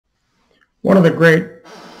One of the great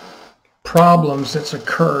problems that's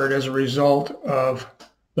occurred as a result of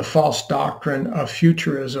the false doctrine of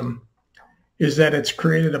futurism is that it's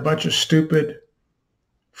created a bunch of stupid,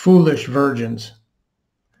 foolish virgins.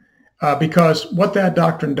 Because what that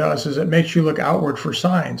doctrine does is it makes you look outward for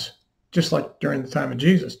signs, just like during the time of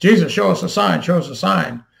Jesus. Jesus, show us a sign, show us a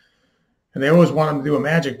sign. And they always want him to do a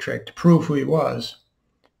magic trick to prove who he was.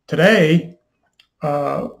 Today,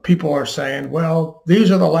 people are saying, well,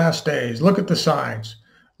 these are the last days. Look at the signs.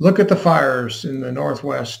 Look at the fires in the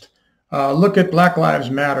Northwest. Look at Black Lives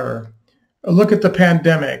Matter. Look at the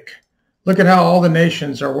pandemic. Look at how all the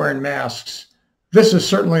nations are wearing masks. This is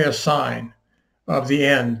certainly a sign of the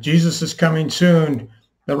end. Jesus is coming soon.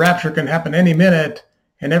 The rapture can happen any minute,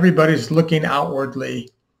 and everybody's looking outwardly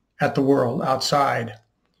at the world outside.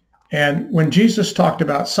 And when Jesus talked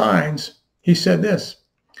about signs, he said this.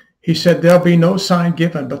 He said, there'll be no sign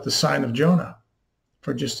given but the sign of Jonah.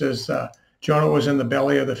 For just as Jonah was in the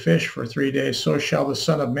belly of the fish for 3 days, so shall the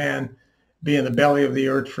Son of Man be in the belly of the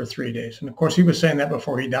earth for 3 days. And of course, he was saying that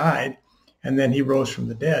before he died, and then he rose from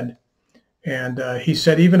the dead. And he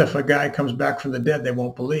said, even if a guy comes back from the dead, they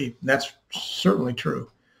won't believe. And that's certainly true.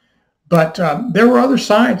 But there were other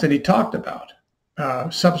signs that he talked about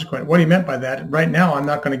subsequent. What he meant by that, right now, I'm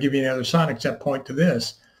not going to give you any other sign except point to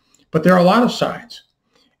this. But there are a lot of signs.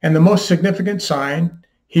 And the most significant sign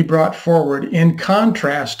he brought forward in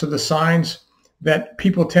contrast to the signs that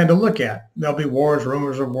people tend to look at. There'll be wars,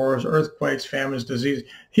 rumors of wars, earthquakes, famines, disease.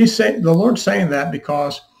 He's saying, the Lord's saying that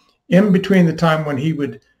because in between the time when he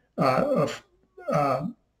would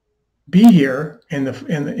be here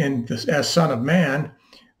as Son of Man,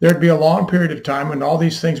 there'd be a long period of time when all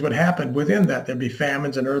these things would happen within that. There'd be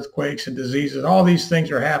famines and earthquakes and diseases. All these things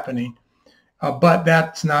are happening, but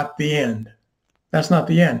that's not the end. That's not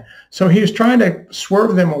the end. So he was trying to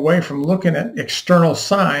swerve them away from looking at external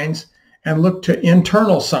signs and look to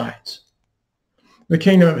internal signs. The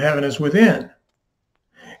kingdom of heaven is within.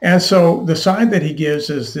 And so the sign that he gives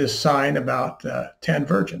is this sign about 10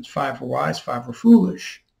 virgins. 5 were wise, 5 were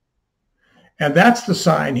foolish. And that's the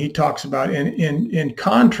sign he talks about in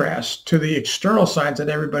contrast to the external signs that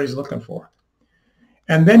everybody's looking for.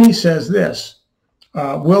 And then he says this,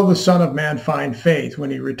 will the Son of Man find faith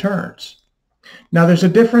when he returns? Now, there's a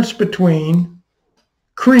difference between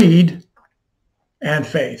creed and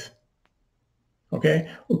faith. Okay?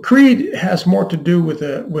 Well, creed has more to do with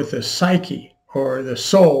the psyche or the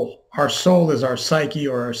soul. Our soul is our psyche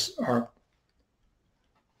or our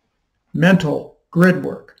mental grid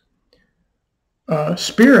work.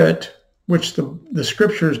 Spirit, which the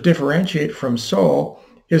scriptures differentiate from soul,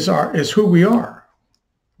 is who we are.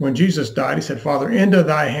 When Jesus died, he said, Father, into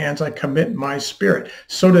thy hands I commit my spirit.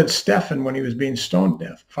 So did Stephen when he was being stoned to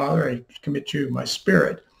death. Father, I commit you my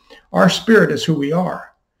spirit. Our spirit is who we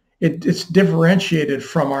are. It's differentiated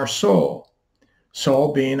from our soul.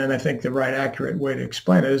 Soul being, and I think the right accurate way to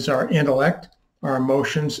explain it, is our intellect, our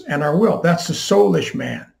emotions, and our will. That's the soulish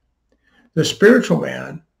man. The spiritual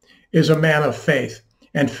man is a man of faith.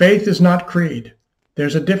 And faith is not creed.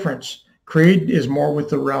 There's a difference. Creed is more with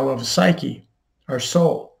the realm of psyche, our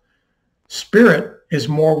soul. Spirit is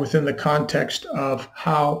more within the context of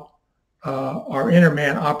how our inner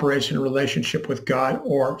man operates in relationship with God,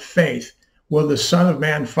 or faith. Will the Son of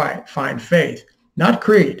Man find faith? Not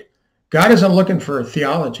creed. God isn't looking for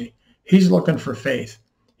theology. He's looking for faith.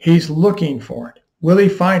 He's looking for it. Will he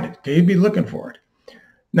find it? Can he be looking for it?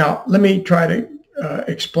 Now, let me try to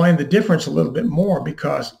explain the difference a little bit more,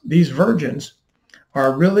 because these virgins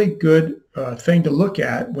are a really good thing to look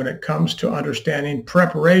at when it comes to understanding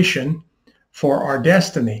preparation for our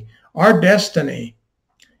destiny. Our destiny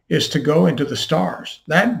is to go into the stars.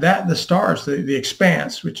 The stars, the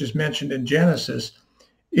expanse, which is mentioned in Genesis,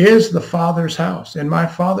 is the Father's house. In my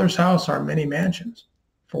Father's house are many mansions.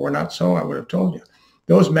 If it were not so, I would have told you.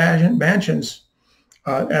 Those mansions,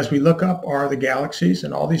 as we look up, are the galaxies,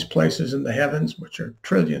 and all these places in the heavens, which are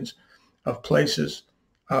trillions of places,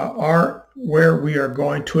 are where we are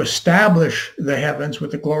going to establish the heavens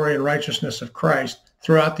with the glory and righteousness of Christ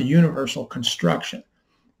throughout the universal construction.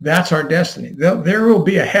 That's our destiny. There will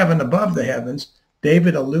be a heaven above the heavens.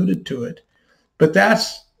 David alluded to it. But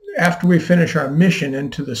that's after we finish our mission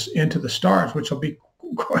into the stars, which will be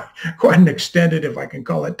quite an extended, if I can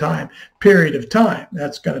call it period of time.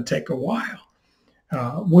 That's going to take a while.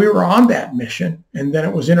 We were on that mission, and then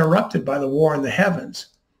it was interrupted by the war in the heavens.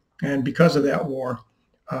 And because of that war,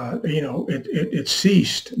 it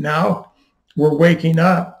ceased. Now we're waking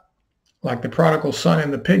up like the prodigal son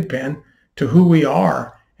in the pig pen to who we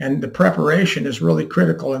are. And the preparation is really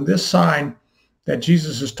critical. And this sign that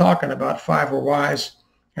Jesus is talking about, 5 were wise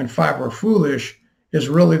and 5 were foolish, is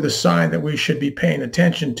really the sign that we should be paying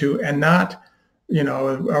attention to, and not,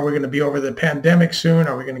 are we going to be over the pandemic soon?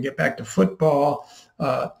 Are we going to get back to football?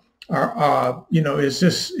 Is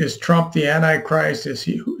Trump the Antichrist?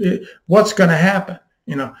 What's going to happen?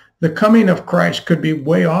 The coming of Christ could be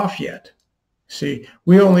way off yet. See,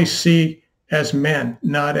 we only see as men,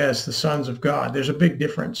 not as the sons of God. There's a big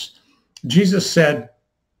difference. Jesus said,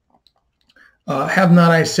 have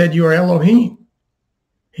not I said you are Elohim?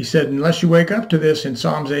 He said, unless you wake up to this in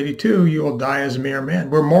Psalms 82, you will die as mere men.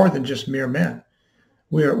 We're more than just mere men.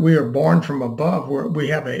 We are born from above. We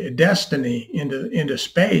have a destiny into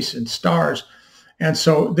space and stars. And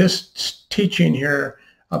so this teaching here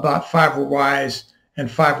about 5 were wise and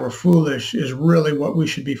 5 were foolish is really what we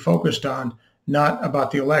should be focused on, not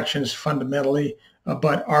about the elections fundamentally,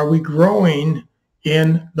 but are we growing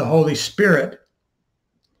in the Holy Spirit?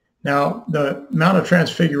 Now, the Mount of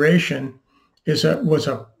Transfiguration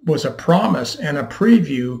was a promise and a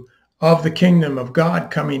preview of the kingdom of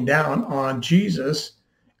God coming down on Jesus,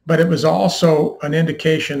 but it was also an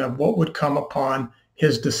indication of what would come upon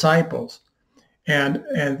his disciples.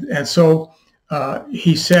 And so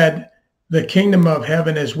he said, the kingdom of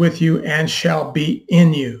heaven is with you and shall be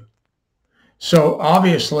in you. So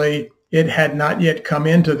obviously it had not yet come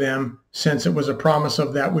into them, since it was a promise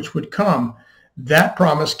of that which would come. That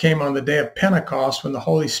promise came on the day of Pentecost, when the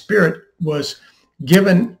Holy Spirit was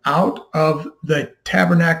given out of the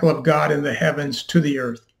tabernacle of God in the heavens to the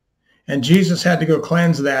earth. And Jesus had to go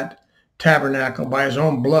cleanse that tabernacle by his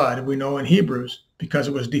own blood, we know in Hebrews, because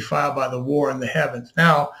it was defiled by the war in the heavens.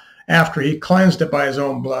 Now, after he cleansed it by his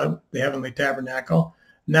own blood, the heavenly tabernacle,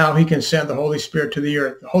 now he can send the Holy Spirit to the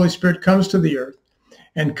earth. The Holy Spirit comes to the earth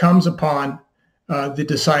and comes upon the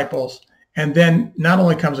disciples, and then not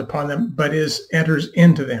only comes upon them, but enters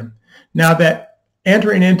into them. Now, that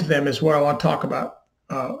entering into them is what I want to talk about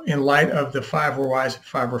in light of the 5 were wise and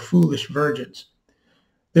 5 were foolish virgins.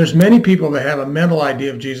 There's many people that have a mental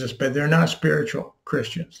idea of Jesus, but they're not spiritual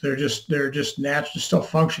Christians. They're just natural, still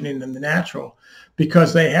functioning in the natural,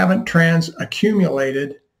 because they haven't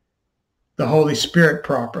accumulated the Holy Spirit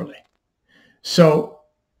properly. So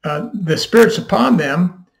the Spirit's upon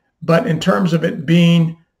them, but in terms of it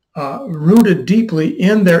being rooted deeply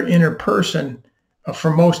in their inner person,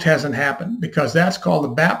 for most hasn't happened, because that's called the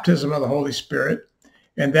baptism of the Holy Spirit,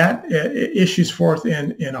 and that issues forth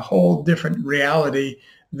in a whole different reality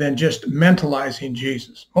than just mentalizing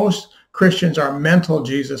Jesus. Most Christians are mental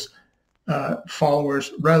Jesus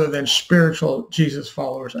followers rather than spiritual Jesus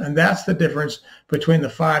followers, and that's the difference between the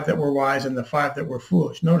 5 that were wise and the 5 that were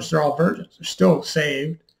foolish. Notice they're all virgins. They're still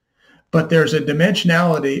saved, but there's a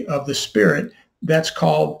dimensionality of the Spirit that's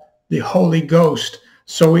called the Holy Ghost.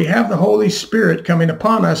 So we have the Holy Spirit coming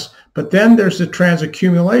upon us, but then there's the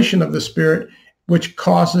transaccumulation of the Spirit, which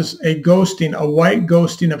causes a ghosting, a white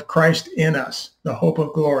ghosting of Christ in us, the hope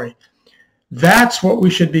of glory. That's what we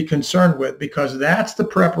should be concerned with, because that's the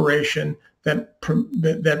preparation that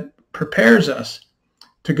prepares us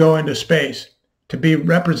to go into space, to be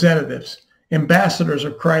representatives, ambassadors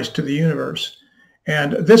of Christ to the universe.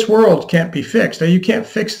 And this world can't be fixed. Now, you can't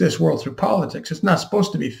fix this world through politics. It's not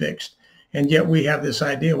supposed to be fixed. And yet we have this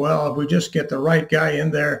idea, well, if we just get the right guy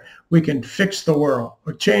in there, we can fix the world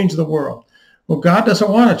or change the world. Well, God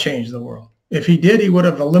doesn't want to change the world. If he did, he would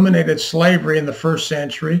have eliminated slavery in the 1st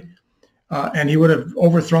century, and he would have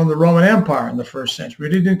overthrown the Roman Empire in the 1st century.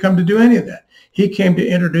 But he didn't come to do any of that. He came to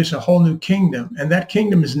introduce a whole new kingdom, and that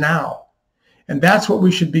kingdom is now. And that's what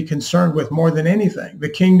we should be concerned with more than anything, the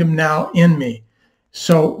kingdom now in me.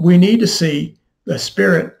 So we need to see the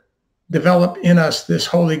Spirit develop in us this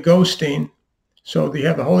Holy Ghosting. So you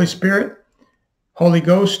have the Holy Spirit, Holy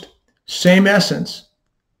Ghost, same essence,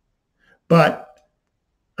 but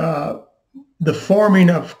the forming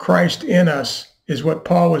of Christ in us is what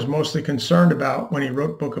Paul was mostly concerned about when he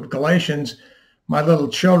wrote the book of Galatians. My little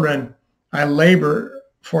children, I labor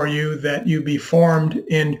for you that you be formed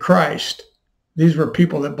in Christ. These were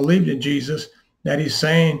people that believed in Jesus, that he's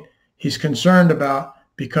saying he's concerned about,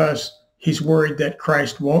 because he's worried that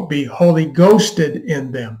Christ won't be Holy Ghosted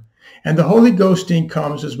in them. And the Holy Ghosting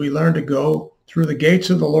comes as we learn to go through the gates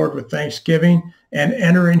of the Lord with thanksgiving and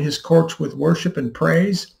entering his courts with worship and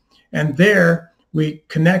praise. And there we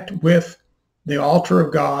connect with the altar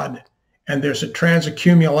of God, and there's a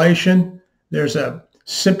transaccumulation. There's a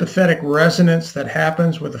sympathetic resonance that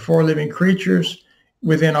happens with the 4 living creatures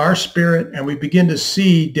within our spirit, and we begin to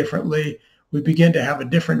see differently. We begin to have a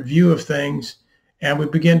different view of things, and we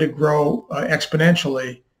begin to grow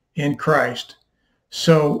exponentially in Christ.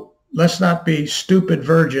 So let's not be stupid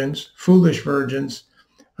virgins, foolish virgins,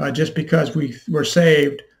 just because we're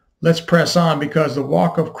saved. Let's press on, because the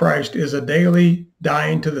walk of Christ is a daily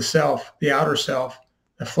dying to the self, the outer self,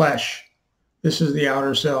 the flesh. This is the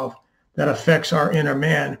outer self that affects our inner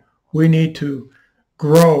man. We need to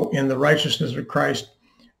grow in the righteousness of Christ,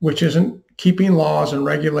 which isn't keeping laws and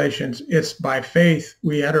regulations. It's by faith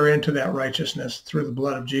we enter into that righteousness through the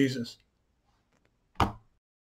blood of Jesus.